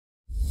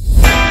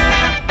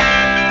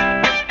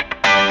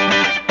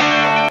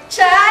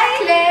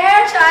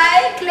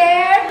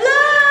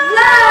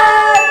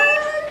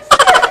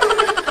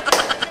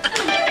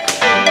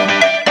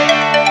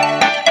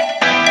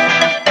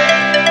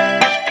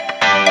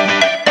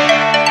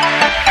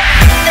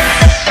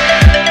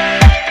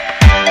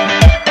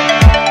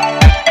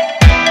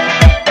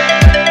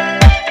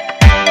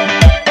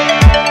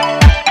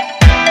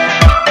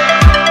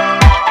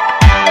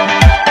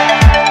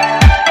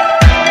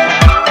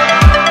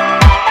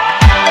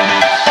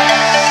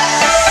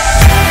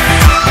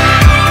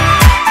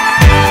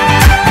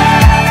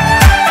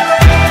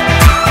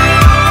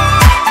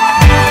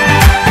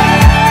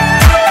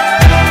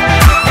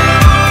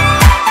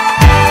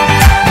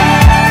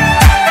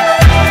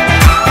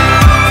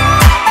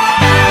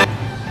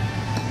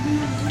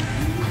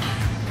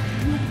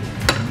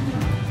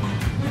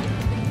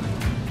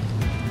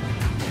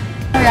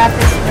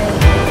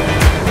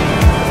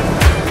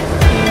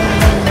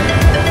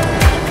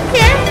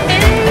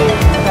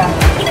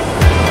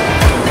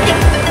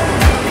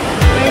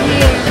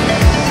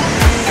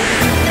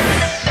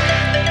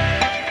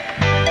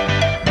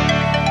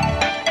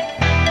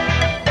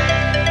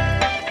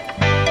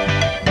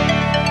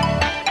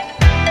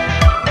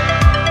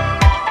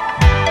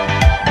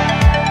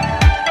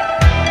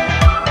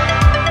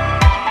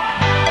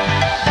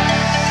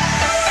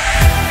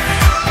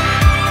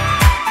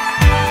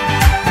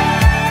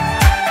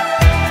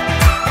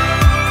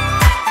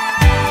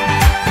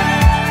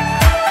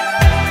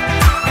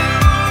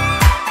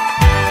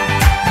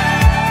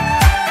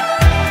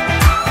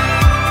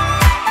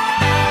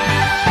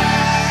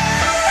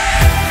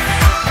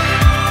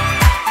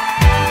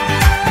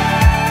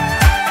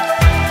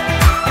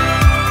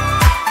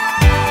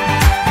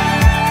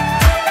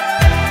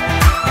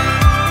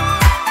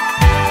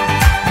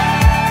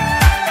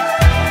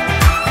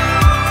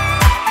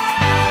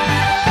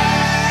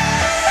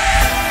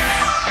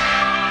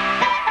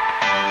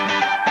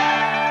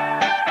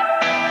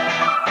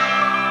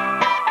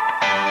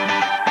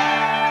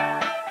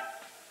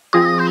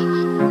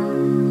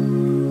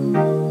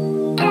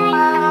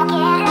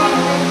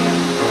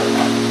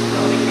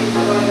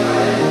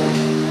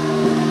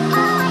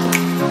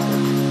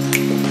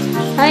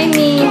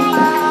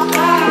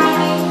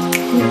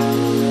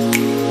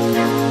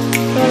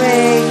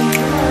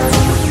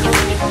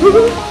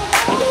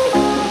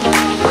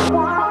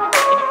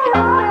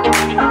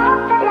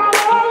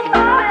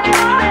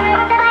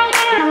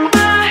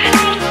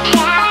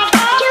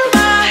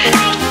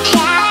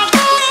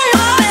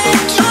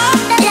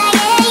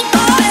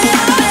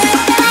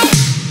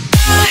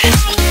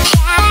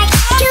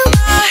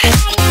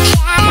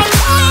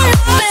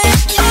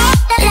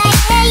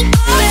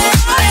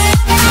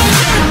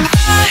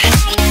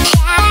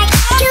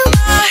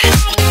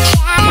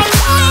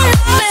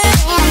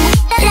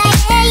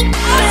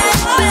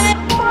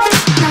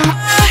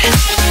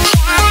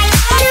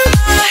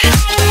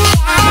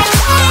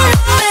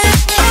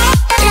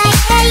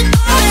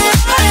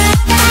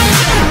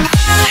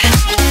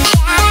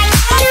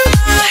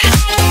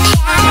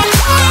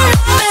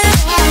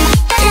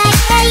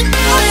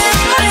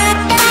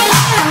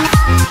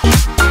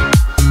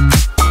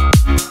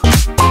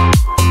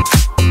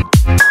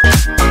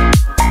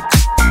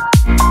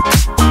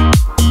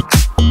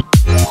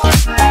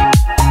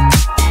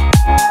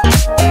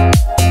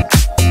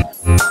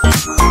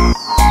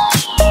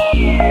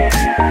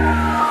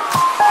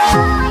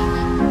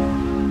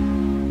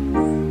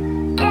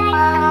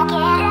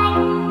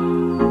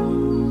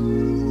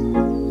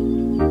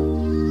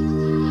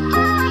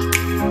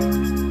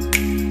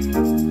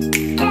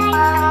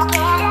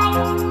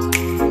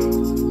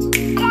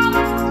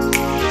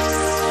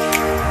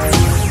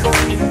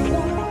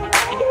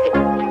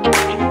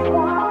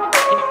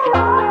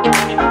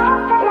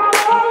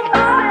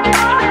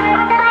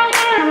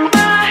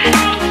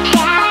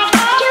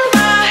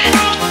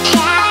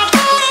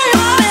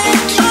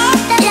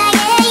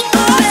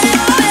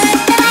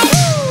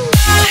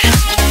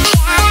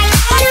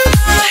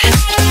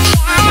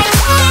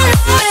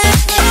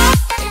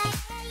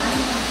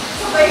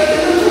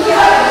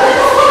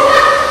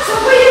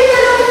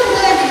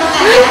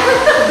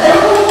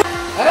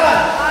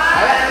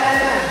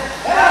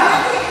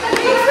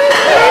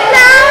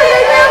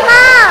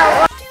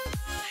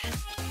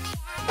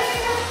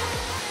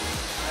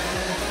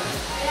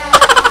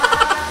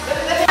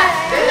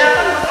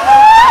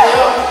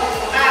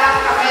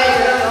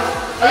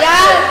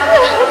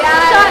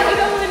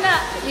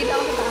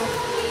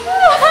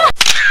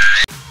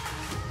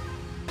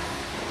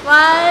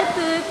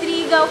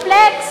Go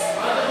flex!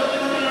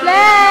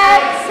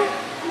 Flex!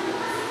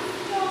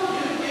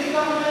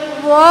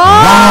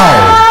 Wow!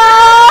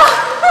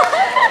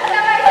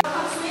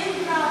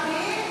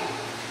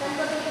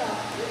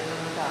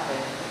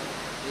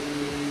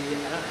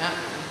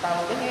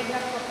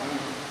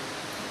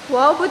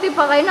 Wow, buti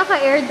pa kayo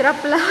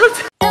naka-airdrop lang.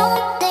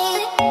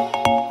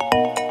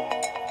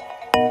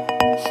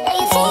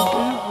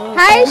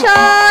 Hi,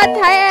 Shot!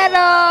 Hi,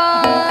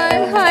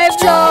 Aaron! Hi,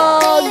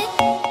 vlog!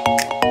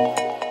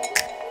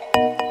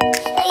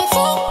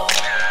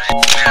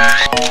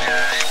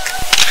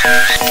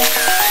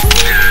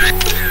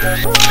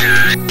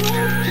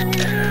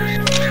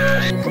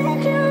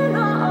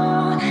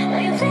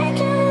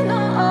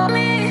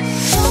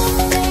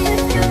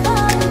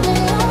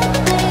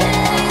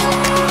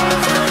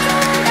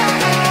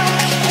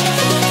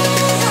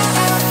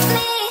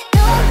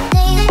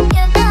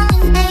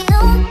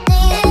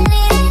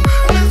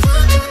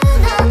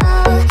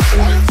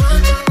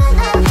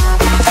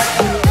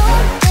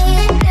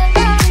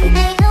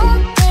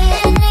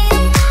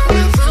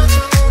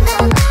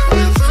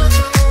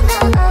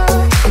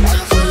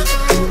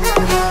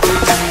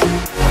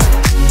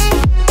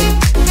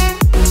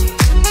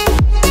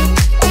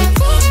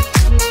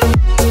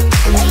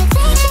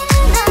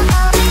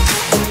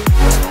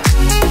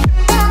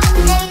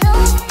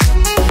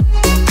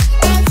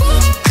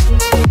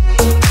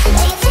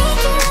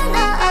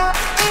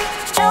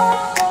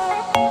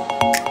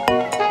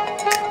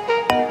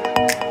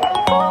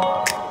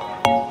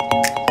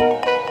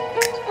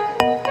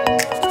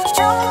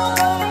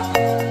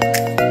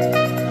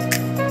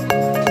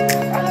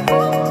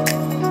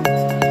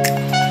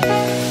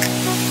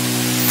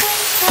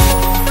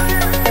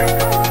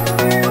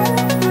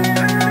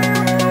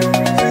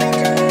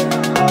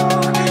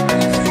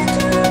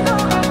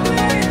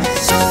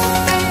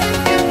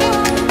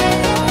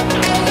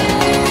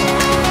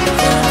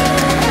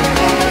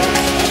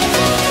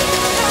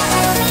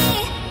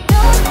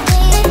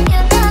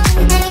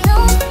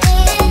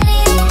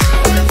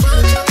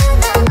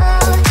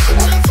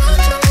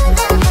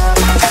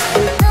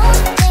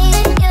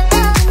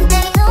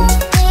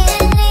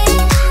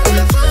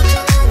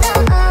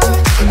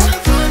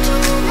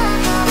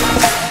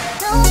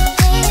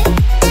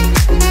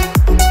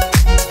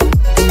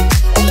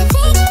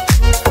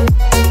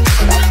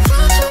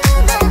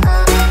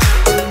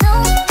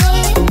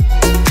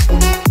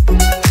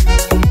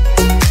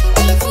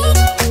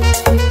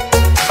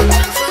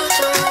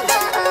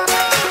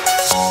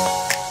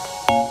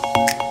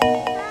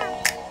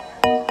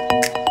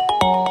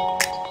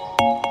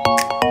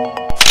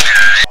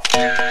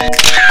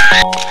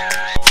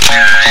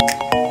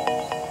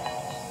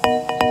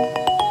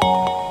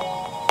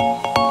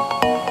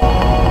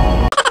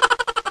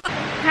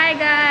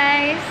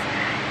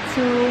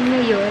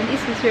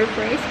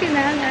 Surprise ka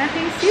na ang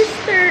aking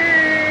sister!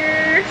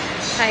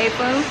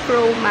 iPhone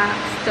Pro Max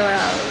 12.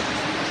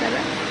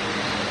 Sarap.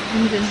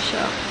 Andun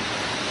siya.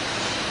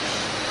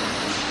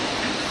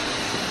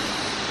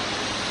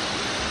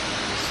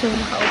 So,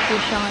 nakaupo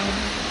siya ngayon.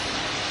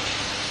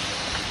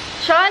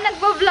 Siya,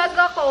 nagpa-vlog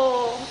ako.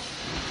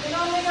 Sino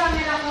may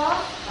camera ko?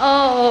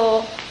 Oo.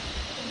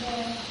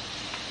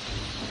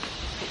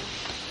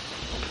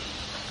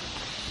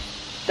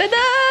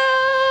 Tada!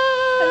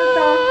 Ano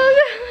to?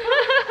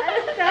 Ano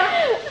to?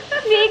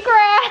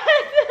 Secret!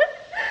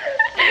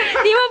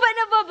 Di mo ba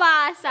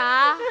nababasa?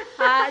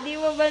 Ha? Di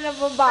mo ba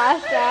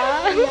nababasa?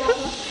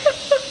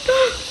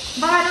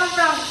 Baka nang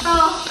prank to.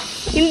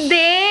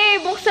 Hindi!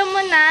 Buksan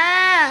mo na!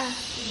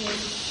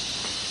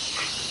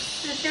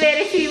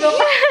 Resibo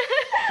ka.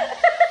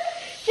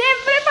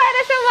 Siyempre, para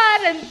sa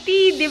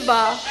warranty, di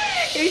ba?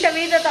 Ibig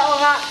sabihin, totoo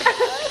nga.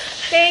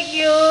 Thank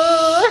you!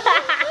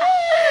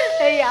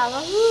 Kaya ka.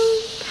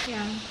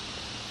 Yan.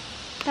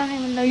 Tangi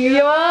mo lang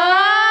yun!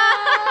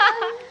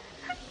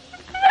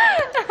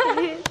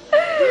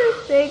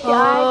 Thank you,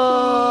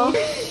 Oh.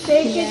 Ate.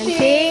 Thank you, Yan, Ate.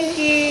 thank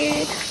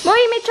you.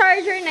 Moy, may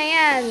charger na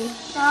yan.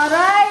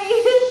 Taray!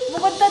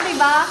 Bukod to,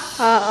 diba?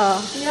 Oo.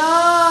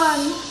 Yan.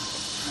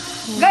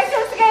 Guys,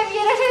 subscribe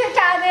nyo na siya sa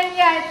channel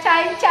niya.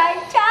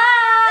 ChaiChaiChai!